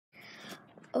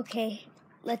Okay,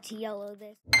 let's yellow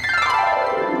this.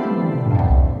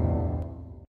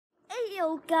 Hey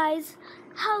yo guys,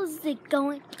 how's it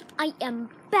going? I am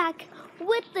back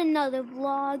with another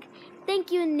vlog.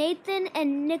 Thank you Nathan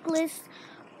and Nicholas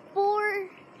for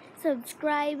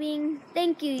subscribing.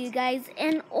 Thank you guys,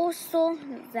 and also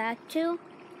Zach too.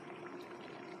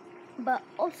 But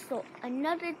also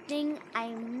another thing,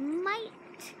 I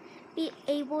might be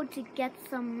able to get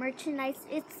some merchandise.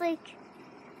 It's like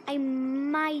I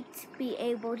might be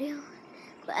able to.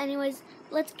 But anyways,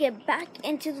 let's get back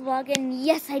into the vlog. And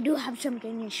yes, I do have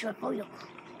something in store for you.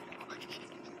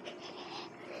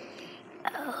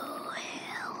 Oh,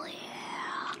 hell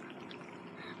yeah.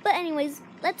 But anyways,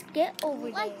 let's get over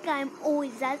there. Like I'm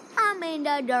always at, I'm in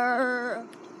the dirt.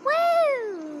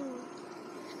 Woo!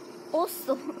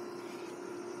 Also,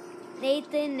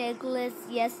 Nathan, Nicholas,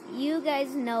 yes, you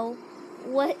guys know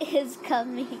what is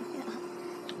coming.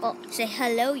 Oh, say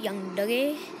hello, young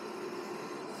doggy.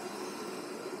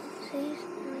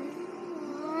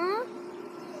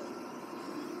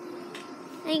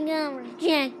 I got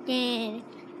rejected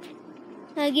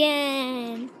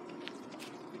again.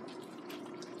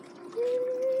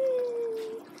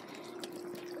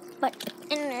 But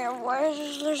in there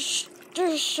was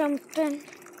there's something.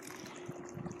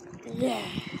 Yes.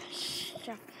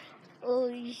 Oh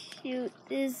shoot!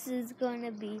 This is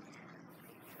gonna be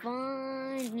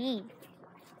funny.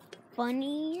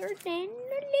 Funnier than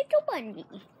a little bunny.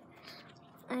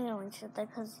 I only said that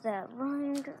because that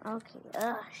rhymed. Okay,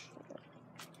 shit.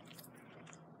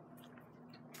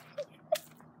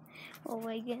 Oh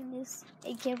my goodness.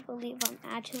 I can't believe I'm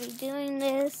actually doing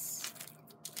this.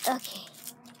 Okay.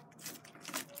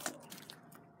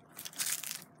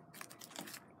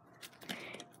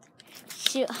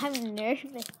 Shoot, I'm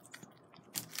nervous.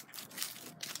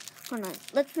 Hold on.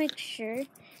 Let's make sure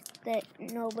that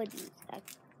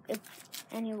if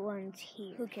anyone's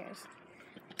here. Who cares?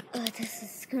 Oh, this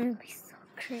is gonna be so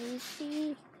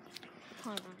crazy.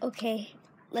 Hold on. Okay,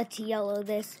 let's yellow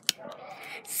this.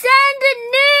 Send the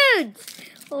nudes!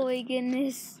 Oh my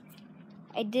goodness.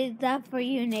 I did that for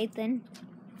you, Nathan.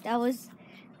 That was...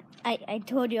 I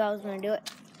told you I was gonna do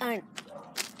it. I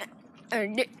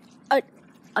did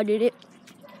it.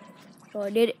 So I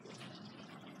did it.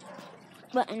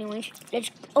 But anyways,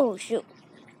 let's... Oh, shoot.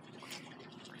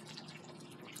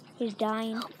 He's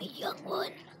dying. Help me, young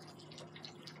one.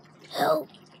 Help.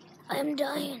 I'm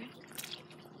dying.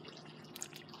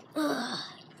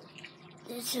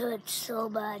 This hurts so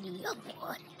bad, young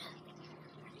one.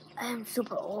 I am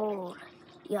super old,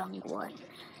 young one.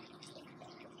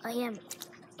 I am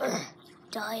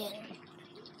dying.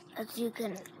 As you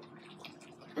can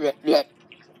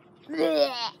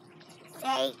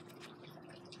say.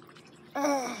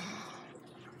 I'm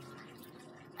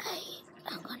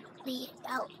gonna bleed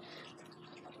out.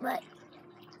 But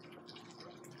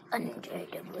under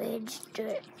the bridge,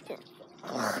 $3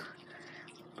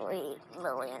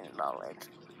 million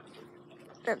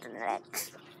to the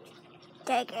next.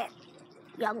 Take it,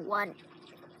 young one.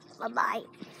 Bye-bye.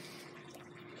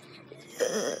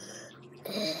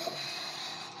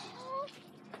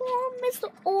 Poor Mr.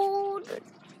 Old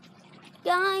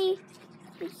guy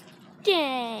is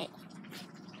dead.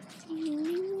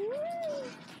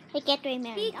 I get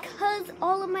remarried. Because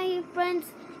all of my friends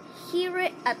hear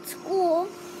it at school.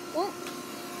 Well,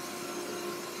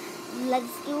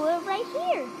 let's do it right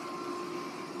here.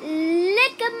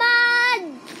 Lick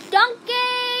my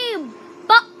donkey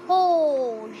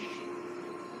buttholes.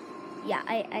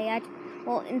 Yeah,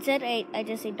 well, instead I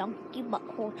just say donkey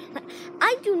buttholes.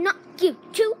 I do not give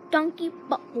 2 donkey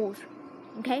buttholes.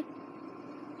 Okay?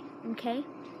 Okay?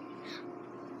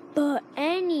 But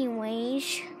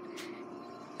anyways,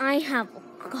 I have a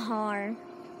car.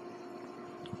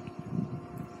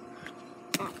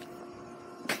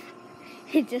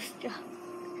 It just dropped.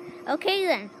 Okay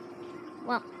then.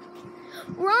 Well,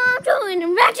 we're on to an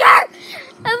adventure!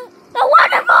 A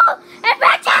wonderful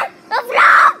adventure of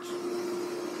vlogs!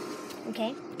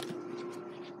 Okay?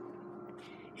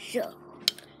 So,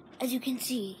 as you can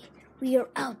see, we are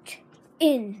out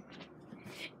in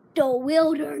the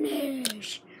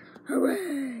wilderness.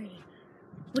 Hooray!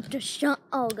 With the sun.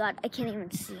 Oh god, I can't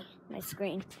even see my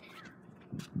screen.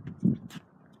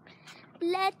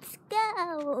 Let's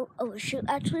go. Oh shoot,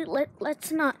 actually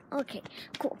let's not. Okay,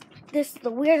 cool. This is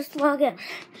the weirdest vlog ever.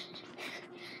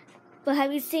 But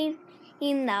have you seen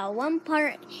in that one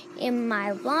part in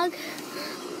my vlog?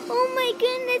 Oh my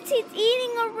goodness, he's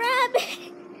eating a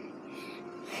rabbit.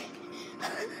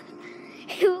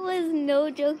 It was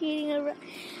no joke eating a rabbit.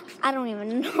 I don't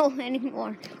even know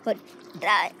anymore. But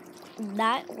that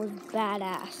was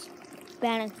badass.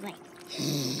 Badass, like.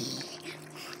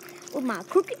 with my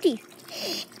crooked teeth.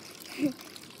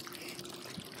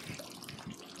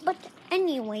 But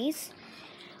anyways,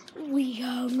 we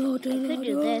have nothing. I could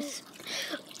do this.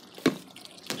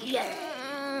 Yeah.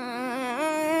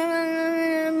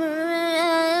 What the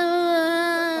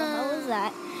hell was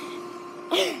that?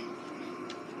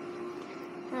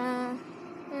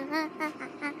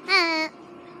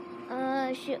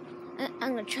 Shoot.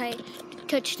 I'm gonna try to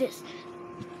touch this.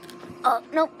 Oh,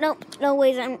 nope. No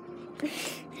ways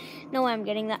no way I'm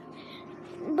getting that.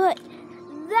 But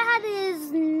that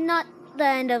is not the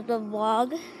end of the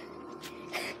vlog.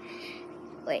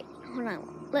 Wait, hold on.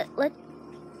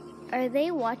 Are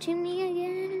they watching me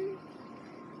again?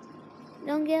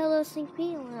 Don't get a little sneak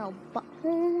peek, a little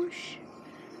buttholes.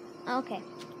 Okay.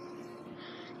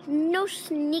 No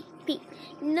sneak peek.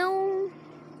 No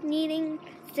needing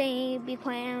to say be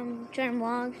quiet. I'm trying to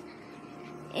vlog.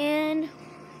 And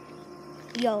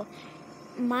yo,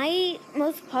 my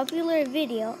most popular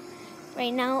video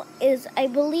right now is, I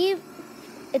believe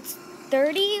it's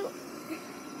 30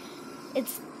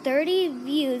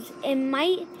 views. It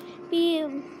might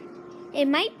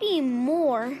be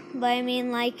more, but I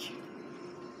mean, like,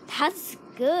 that's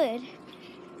good.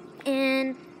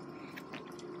 And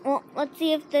well, let's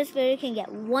see if this video can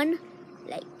get 1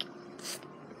 like.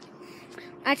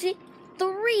 Actually,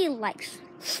 3 likes.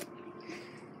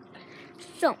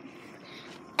 So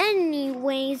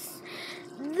anyways,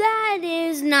 that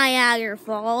is Niagara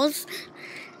Falls.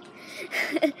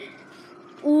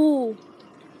 Ooh,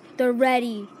 they're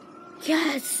ready.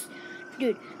 Yes.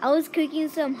 Dude, I was cooking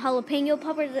some jalapeno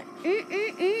poppers.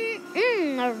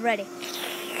 They're ready.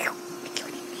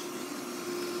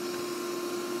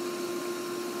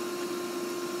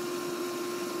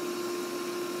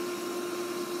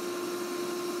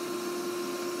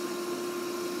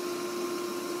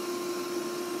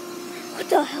 What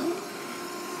the hell?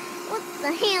 What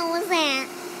the hell was that?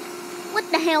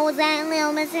 What the hell was that,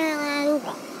 little Mr.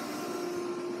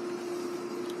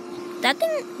 That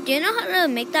thing, do you know how to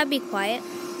make that be quiet?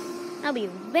 That'll be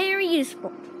very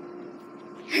useful.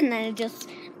 And then just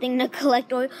thing to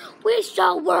collect oil. We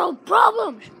solve world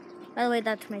problems! By the way,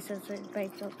 that's my sister,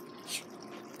 right? So,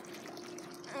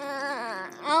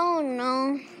 oh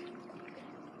no.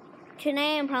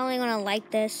 Today I'm probably gonna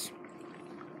like this.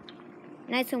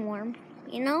 Nice and warm,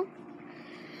 you know?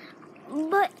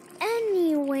 But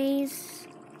anyways,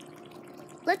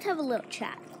 let's have a little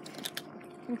chat,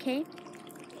 okay?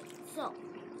 So,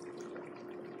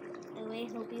 anyway,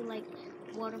 hope you like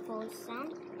waterfall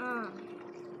sound.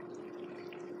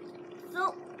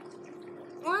 So,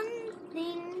 one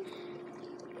thing,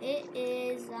 it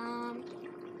is,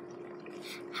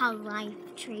 how life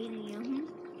treated you.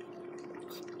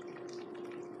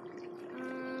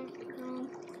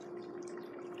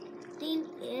 Thing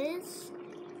is,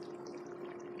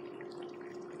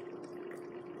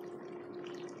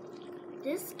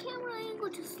 this camera angle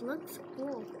just looks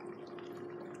cool.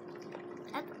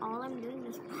 That's all I'm doing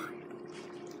this for.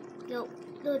 So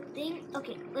the thing,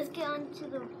 okay, let's get on to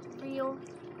the real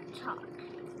talk.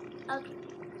 Okay.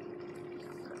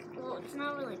 Well, it's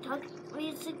not really talk,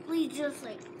 basically just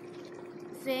like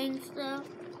saying stuff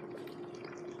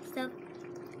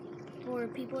for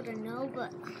people to know,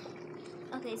 but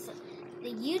okay, so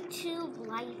the YouTube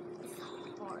life is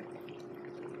hard.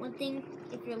 One thing,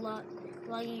 if you're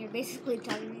vlogging, you're basically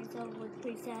talking to yourself, which is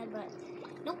pretty sad, but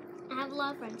nope, I have a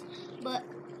lot of friends. But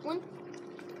one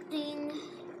thing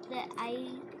that I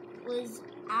was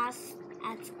asked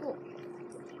at school,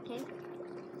 okay,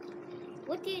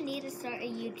 what do you need to start a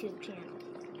YouTube channel?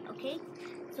 Okay,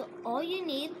 so all you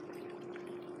need,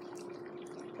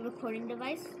 a recording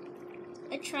device,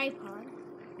 a tripod,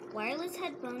 wireless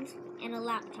headphones, and a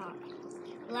laptop.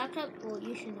 A laptop, well,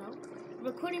 you should know.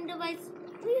 Recording device,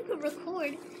 well, you could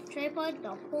record. Tripod,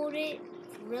 to hold it,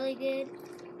 it's really good.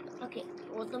 Okay,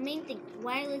 well, the main thing,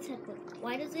 wireless headphones.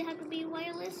 Why does it have to be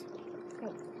wireless?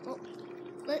 Well,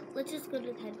 let's just go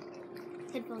to the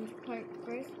headphones part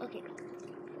first. Okay,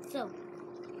 so,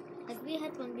 it has to be a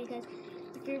headphone because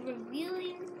if you're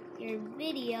reviewing your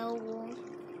video, well,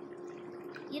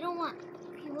 you don't want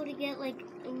people to get like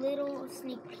a little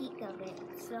sneak peek of it,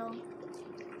 so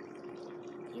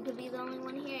you could be the only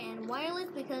one here. And wireless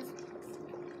because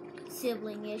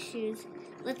sibling issues.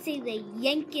 Let's say they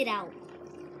yank it out.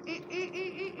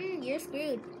 You're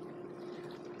screwed.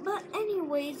 But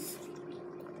anyways,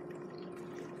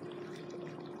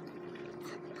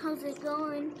 how's it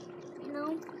going? You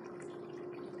know,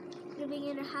 living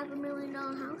in a $500,000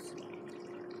 house.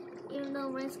 Even though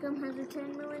Rice Gum has a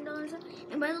 $10 million house.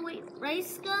 And by the way,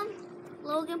 Rice Gum,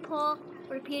 Logan Paul,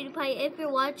 or PewDiePie, if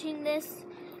you're watching this,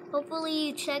 hopefully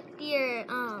you checked your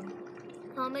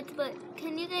comments, but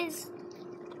can you guys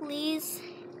please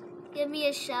give me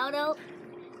a shout out?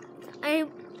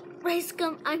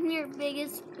 RiceGum, I'm your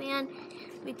biggest fan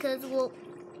because, well,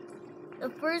 the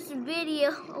first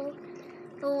video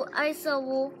I saw,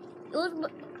 well, it was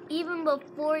even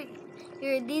before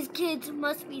these kids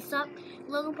must be stopped.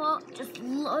 Logan Paul, just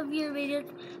love your videos.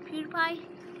 PewDiePie,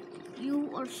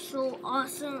 you are so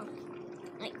awesome.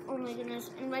 Like, oh my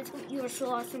goodness. And RiceGum, you are so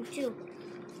awesome too.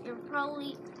 You're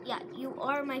probably, yeah, you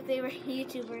are my favorite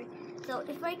YouTuber. So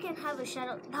if I can have a shout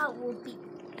out, that will be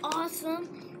awesome.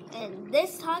 And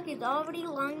this talk is already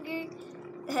longer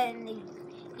than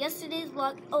yesterday's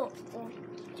vlog. Oh,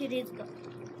 2 days ago.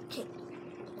 Okay.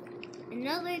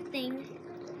 Another thing,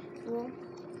 well,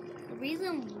 the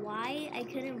reason why I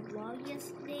couldn't vlog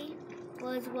yesterday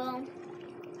was, well,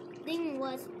 thing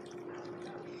was,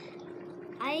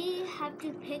 I have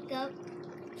to pick up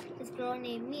this girl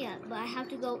named Mia, but I have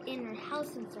to go in her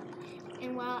house and stuff.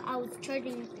 And while I was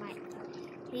charging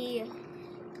the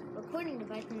recording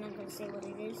device, I'm not going to say what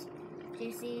it is.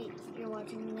 JC, if you're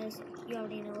watching this, you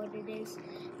already know what it is.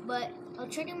 But I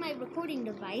was charging my recording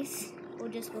device. We'll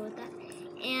just go with that.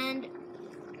 And,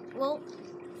 well,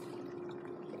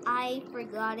 I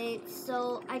forgot it.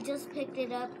 So I just picked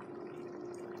it up.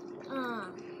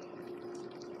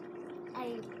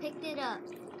 I picked it up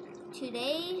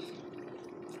today.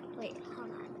 Wait, hold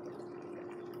on.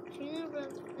 Did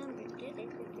I?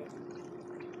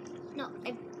 No,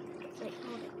 wait,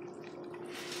 hold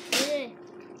it.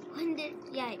 When did,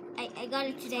 yeah, I got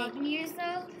it today. Talking to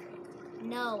yourself?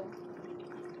 No.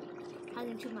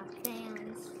 Talking to my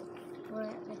fans.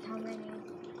 What? Like how many?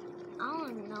 I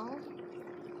don't know.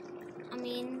 I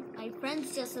mean, my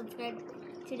friends just subscribed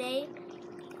today.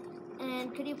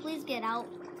 And could you please get out?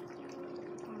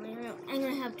 I'm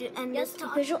gonna have to end this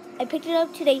official. I picked it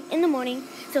up today in the morning,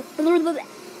 so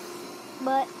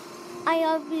but I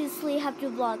obviously have to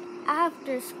vlog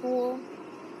after school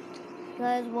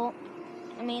because, well,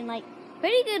 I mean, like,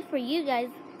 pretty good for you guys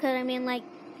because, I mean, like,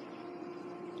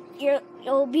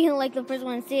 you'll be like the first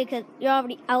one to see it because you're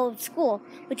already out of school,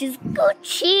 which is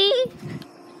Gucci.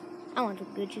 I want the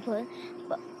Gucci clothes,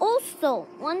 but also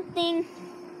one thing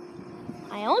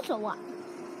I also want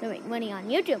to make money on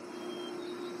YouTube.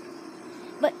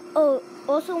 But, oh,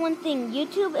 also one thing,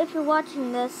 YouTube, if you're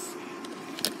watching this,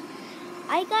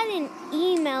 I got an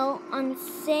email on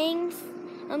saying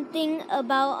something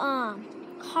about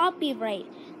copyright.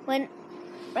 When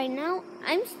right now,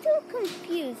 I'm still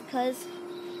confused because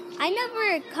I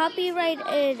never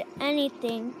copyrighted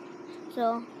anything.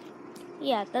 So,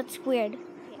 yeah, that's weird.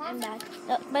 Okay, I'm back.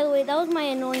 By the way, that was my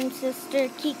annoying sister,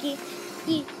 Kiki.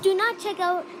 Do not check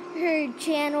out her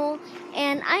channel,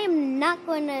 and I am not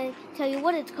going to tell you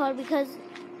what it's called because,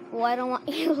 well, I don't want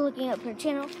you looking up her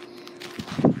channel.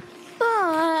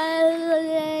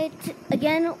 But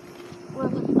again,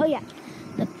 oh yeah,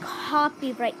 the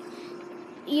copyright.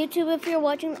 YouTube, if you're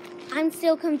watching, I'm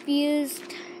still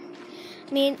confused.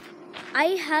 I mean, I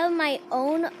have my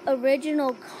own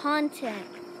original content.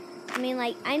 I mean,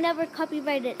 like, I never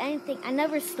copyrighted anything. I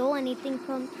never stole anything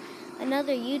from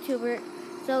another YouTuber.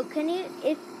 So can you,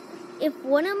 if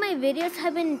one of my videos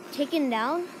have been taken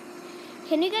down,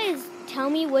 can you guys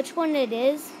tell me which one it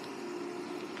is?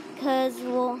 Because,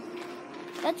 well,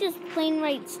 that's just plain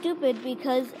right stupid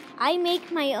because I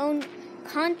make my own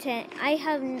content. I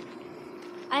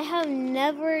have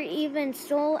never even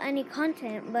stole any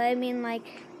content, but I mean,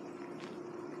 like,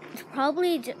 it's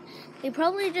probably they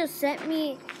probably just sent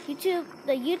me, the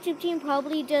YouTube team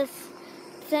probably just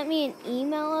sent me an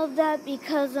email of that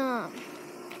because,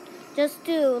 just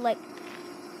to, like,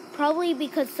 probably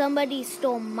because somebody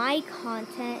stole my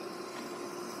content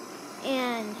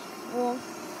and, well,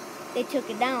 they took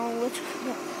it down, which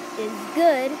is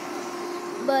good,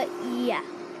 but yeah.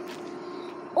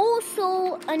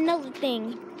 Also, another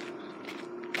thing,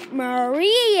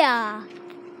 Maria,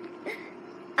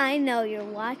 I know you're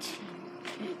watching.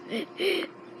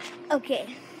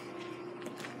 Okay.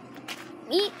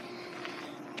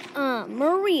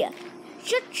 Maria,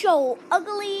 shut your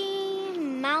ugly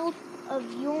mouth of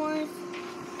yours,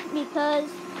 because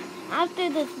after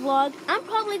this vlog, I'm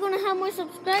probably going to have more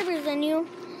subscribers than you,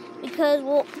 because,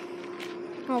 well,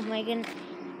 oh my goodness,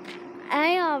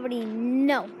 I already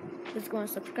know who's going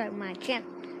to subscribe to my channel,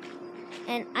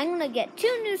 and I'm going to get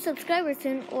 2 new subscribers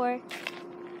soon, or,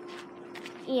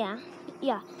 yeah,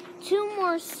 2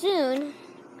 more soon.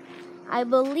 I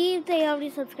believe they already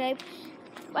subscribed.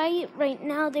 Right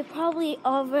now, they probably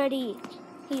already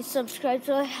subscribed,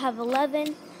 so I have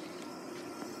 11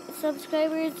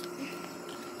 subscribers,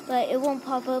 but it won't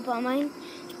pop up on mine.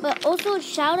 But also,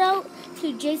 shout out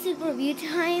to JC's Review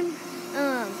Time,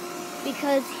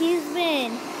 because he's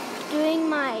been doing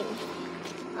my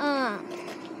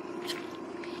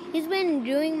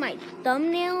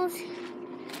thumbnails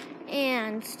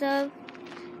and stuff,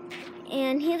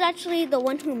 and he's actually the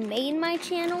one who made my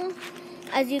channel,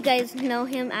 as you guys know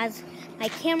him as my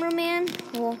cameraman.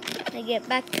 Well, I get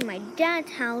back to my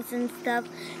dad's house and stuff.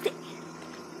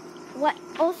 What?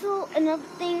 Also, another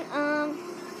thing,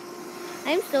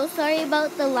 I'm so sorry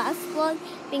about the last vlog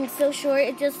being so short.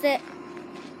 It just that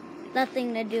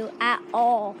nothing to do at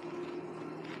all.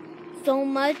 So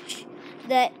much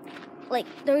that, like,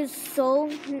 there's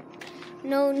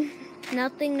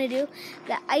nothing to do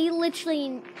that I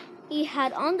literally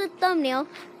had on the thumbnail,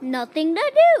 nothing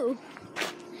to do.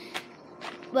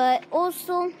 But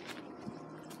also,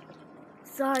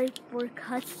 sorry for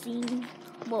cussing.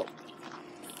 Well,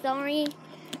 sorry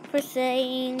for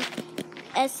saying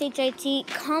SHIT.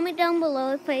 Comment down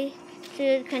below if I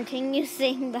should continue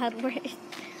saying bad words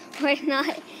or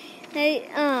not.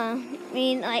 I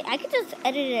mean, like, I could just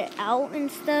edit it out and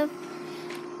stuff.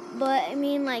 But, I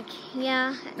mean, like,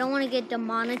 yeah, I don't want to get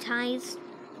demonetized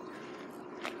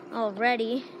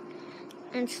already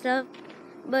and stuff.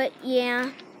 But,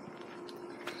 yeah.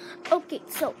 Okay,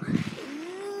 so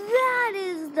that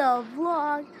is the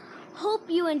vlog. Hope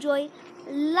you enjoyed.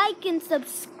 Like and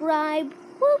subscribe.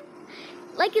 Whoop.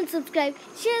 Like and subscribe.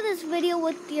 Share this video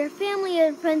with your family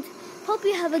and friends. Hope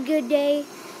you have a good day.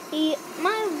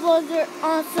 My vlogs are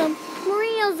awesome.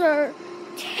 Maria's are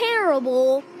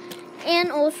terrible.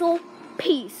 And also,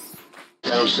 peace.